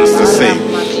remains the same.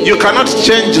 You cannot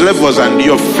change levels and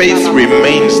your faith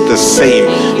remains the same.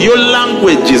 Your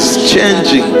language is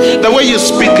changing. The way you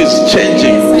speak is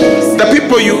changing. The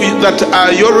people that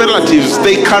are your relatives,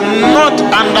 they cannot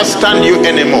understand you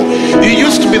anymore. You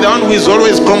used to be the one who is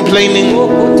always complaining,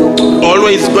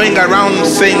 always going around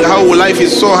saying how life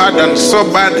is so hard and so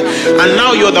bad, and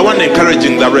now you're the one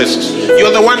encouraging the rest.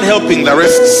 You're the one helping the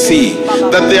rest see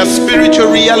that there are spiritual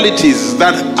realities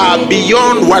that are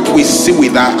beyond what we see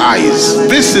with our eyes.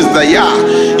 This is the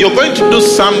year. You're going to do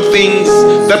some things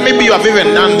that maybe you have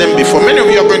even done them before. Many of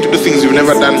you are going to do things you've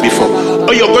never done before,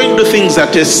 or you're going to do things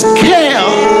at a scale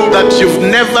that you've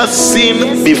never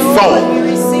seen before.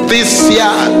 This year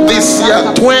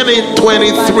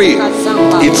 2023,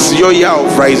 it's your year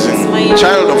of rising.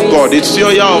 Child of God, it's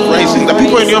your year of rising. The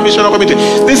people in your missional committee,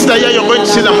 this is the year you're going to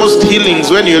see the most healings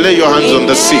when you lay your hands on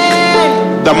the sick.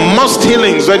 The most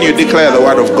healings when you declare the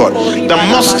word of God. The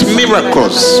most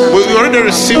miracles. We already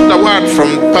received the word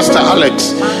from Pastor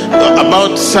Alex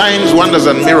about signs, wonders,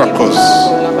 and miracles.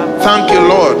 Thank you,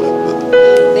 Lord.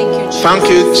 Thank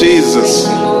you, Jesus.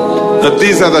 That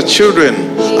these are the children,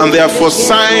 and they are for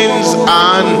signs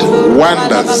and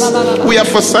wonders. We are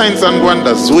for signs and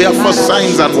wonders. We are for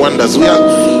signs and wonders.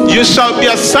 You shall be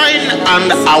a sign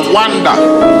and a wonder.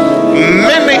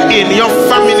 Many in your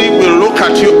family will look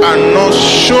at you and know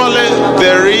surely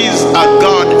there is a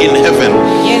God in heaven.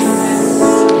 Yes.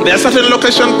 There are certain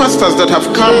location pastors that have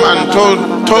come and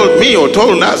told me or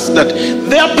told us that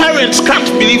their parents can't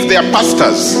believe they are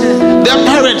pastors. Their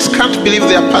parents can't believe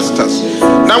they are pastors.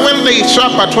 Now when they show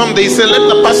up at home, they say, let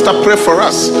the pastor pray for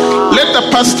us. Let the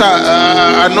pastor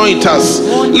anoint us.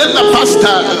 Let the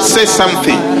pastor say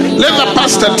something. Let the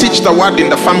pastor teach the word in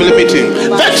the family meeting.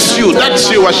 That's you,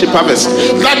 Worship Harvest.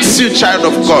 That's you, child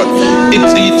of God.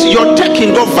 You're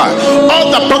taking over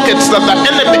all the pockets that the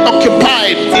enemy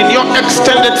occupied in your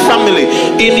extended family,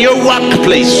 in your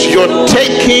workplace. You're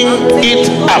taking it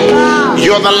up.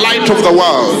 You're the light of the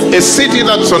world. A city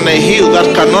that's on a hill that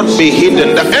cannot be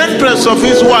hidden. The entrance of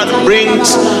his word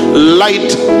brings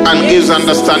light and gives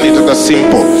understanding to the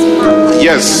simple.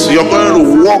 Yes, you're going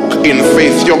to walk in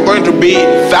faith. You're going to be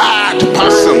that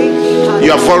person you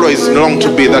have always longed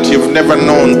to be, that you've never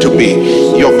known to be.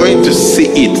 You're going to see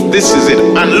it. This is it.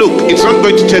 And look, it's not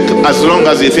going to take as long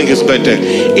as you think it's going to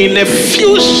take. In a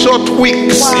few short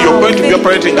weeks, you're going to be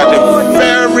operating at a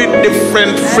very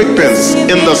different frequency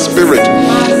in the spirit.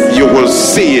 You will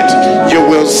see it. You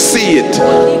will see it.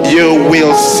 You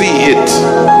will see it.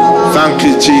 Thank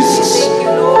you, Jesus.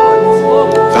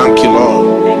 Thank you, Lord.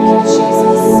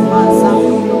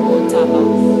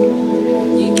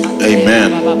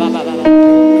 Amen.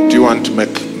 Do you want to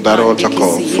make that altar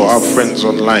call for our friends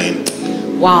online?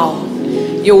 Wow.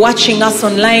 You're watching us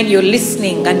online, you're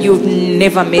listening, and you've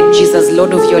never made Jesus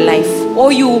Lord of your life.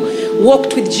 Or you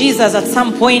walked with Jesus at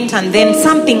some point and then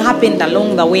something happened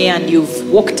along the way and you've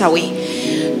walked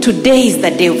away. Today is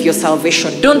the day of your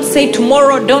salvation. Don't say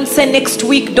tomorrow, don't say next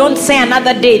week, don't say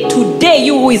another day. Today,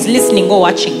 you who is listening or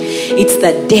watching, it's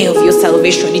the day of your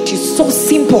salvation. It is so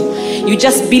simple. You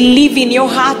just believe in your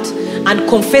heart and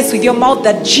confess with your mouth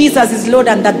that Jesus is Lord,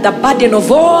 and that the burden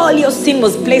of all your sin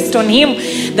was placed on him,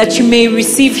 that you may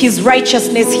receive his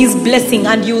righteousness, his blessing,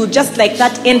 and you will just like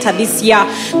that enter this year,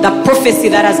 the prophecy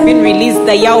that has been released,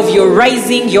 the year of your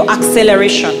rising, your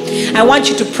acceleration. I want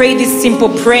you to pray this simple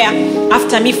prayer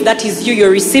after me. If that is you,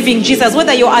 you're receiving Jesus,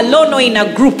 whether you're alone or in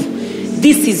a group.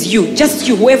 This is you, just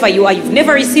you, whoever you are. You've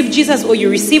never received Jesus, or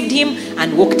you received him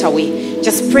and walked away.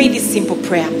 Just pray this simple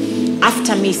prayer.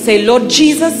 After me, say, Lord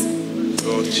Jesus,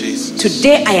 Lord Jesus,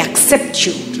 today I accept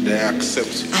you today I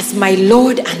accept you as my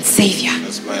Lord and Savior.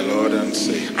 as my Lord and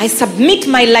Savior. I submit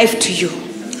my life to you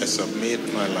I submit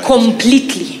my life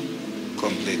completely.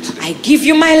 completely. I give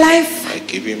you my life I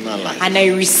give you my life. and I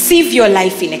receive your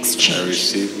life in I exchange.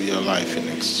 receive your life in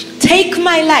exchange. Take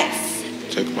my life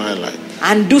Take my life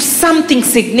and do something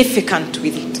significant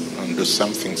with it. and do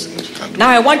something significant. Now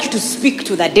I want you to speak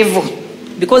to the devil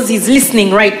because he's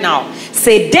listening right now.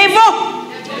 Say, devil,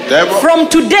 Devil, from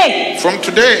today, from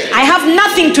today, I have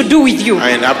nothing to do with you. I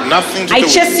have nothing to I do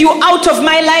with chase you out of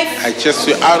my life. I chase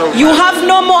you out of You my have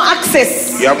no more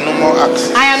access. You have no more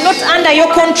access. I am not under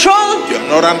your control. You are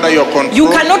not under your control. You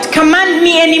cannot command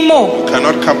me anymore. You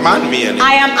cannot command me anymore.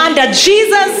 I am under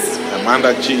Jesus. I'm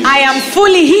under Jesus. I am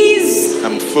fully his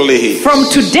I'm fully His. from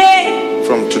today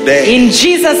From today. in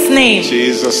Jesus' name.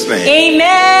 Jesus' name.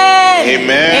 Amen.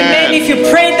 Amen. Amen. If you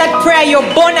prayed that prayer, you're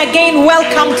born again.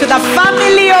 Welcome to the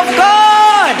family of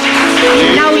God.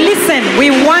 Now listen, we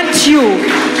want you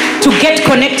to get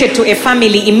connected to a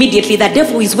family immediately. The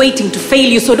devil is waiting to fail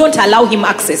you, so don't allow him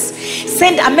access.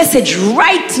 Send a message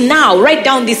right now. Write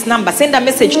down this number. Send a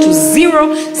message to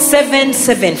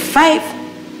 0775.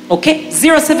 Okay?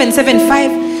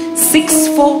 0775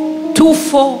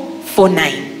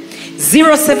 642449.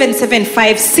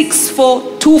 0775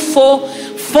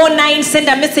 642449. Send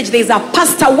a message. There's a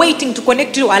pastor waiting to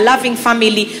connect you to a loving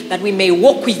family that we may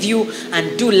walk with you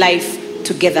and do life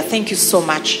together. Thank you so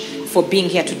much for being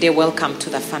here today. Welcome to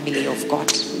the family of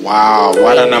God. Wow,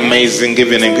 what an amazing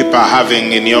evening people are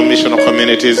having in your missional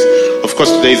communities. Of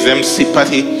course, today is MC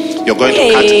party. You're going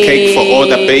to cut cake for all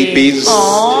the babies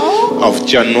of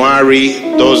January.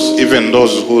 Even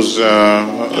those whose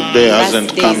day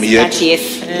hasn't come yet,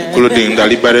 including the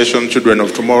Liberation Children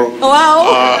of Tomorrow.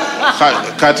 Wow.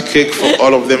 Cut cake for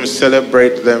all of them.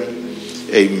 Celebrate them.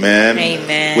 Amen.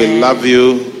 Amen. We love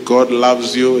you. God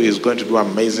loves you. He's going to do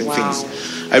amazing things.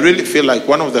 I really feel like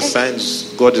one of the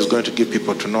signs God is going to give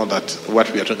people to know that what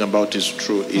we are talking about is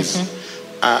true is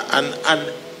an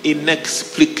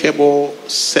inexplicable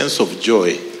sense of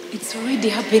joy. It's already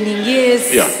happening,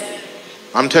 yes. Yeah.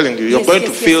 I'm telling you, you're going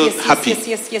to feel happy.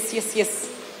 Yes.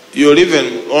 You'll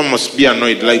even almost be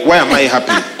annoyed. Like, why am I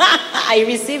happy? I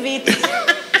receive it.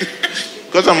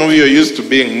 Because some of you are used to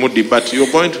being moody, but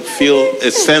you're going to feel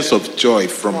a sense of joy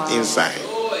from inside.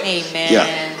 Amen.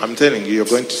 Yeah, I'm telling you, you're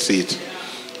going to see it.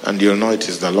 And you'll know it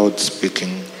is the Lord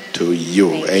speaking to you.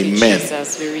 Thank you, Amen.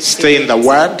 Jesus. We receive Stay in the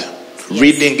Word,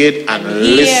 reading it and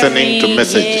listening to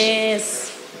messages. Yes.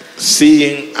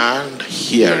 Seeing and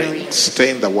hearing. Stay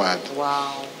in the Word.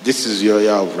 Wow. This is your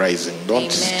year of rising.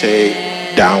 Don't stay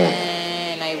down.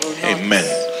 I will not. Amen.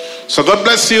 So God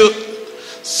bless you.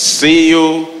 See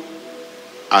you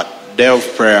at Day of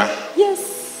Prayer.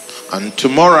 Yes. And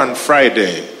tomorrow and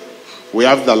Friday, we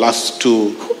have the last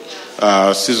two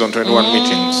season 21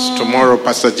 meetings. Tomorrow,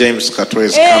 Pastor James Katwe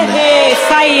is coming. Hey,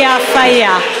 fire.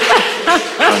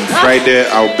 On Friday,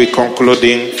 I'll be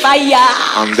concluding. Fire.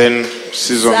 And then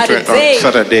season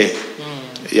Saturday.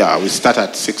 Yeah, we start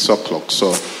at 6 o'clock.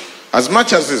 So, as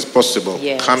much as is possible,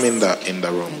 come in the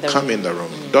room. Come in the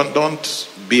room. Don't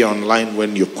be online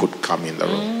when you could come in the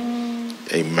room.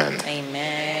 Amen.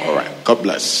 Amen. All right. God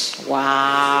bless.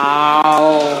 Wow.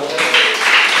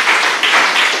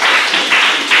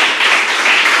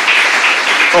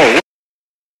 Oh,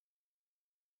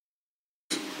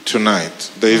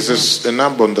 tonight there is a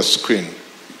number on the screen.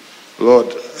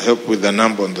 Lord, help with the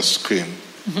number on the screen.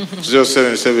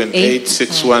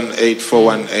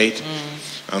 0778618418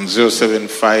 and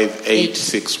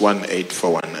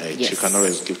 0758618418. Yes. You can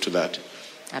always give to that.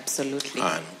 Absolutely.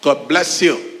 And God bless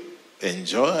you.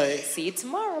 Enjoy. See you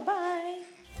tomorrow. Bye.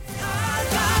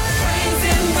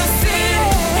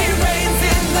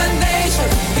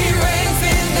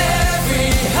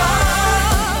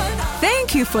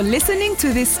 Thank you for listening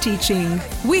to this teaching.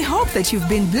 We hope that you've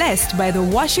been blessed by the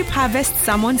Worship Harvest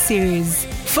Sermon Series.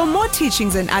 For more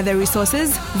teachings and other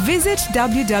resources, visit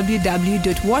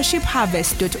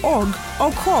www.worshipharvest.org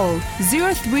or call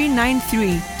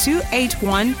 0393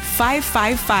 281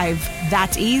 555.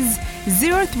 That is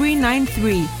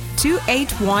 0393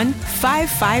 281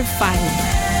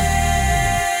 555.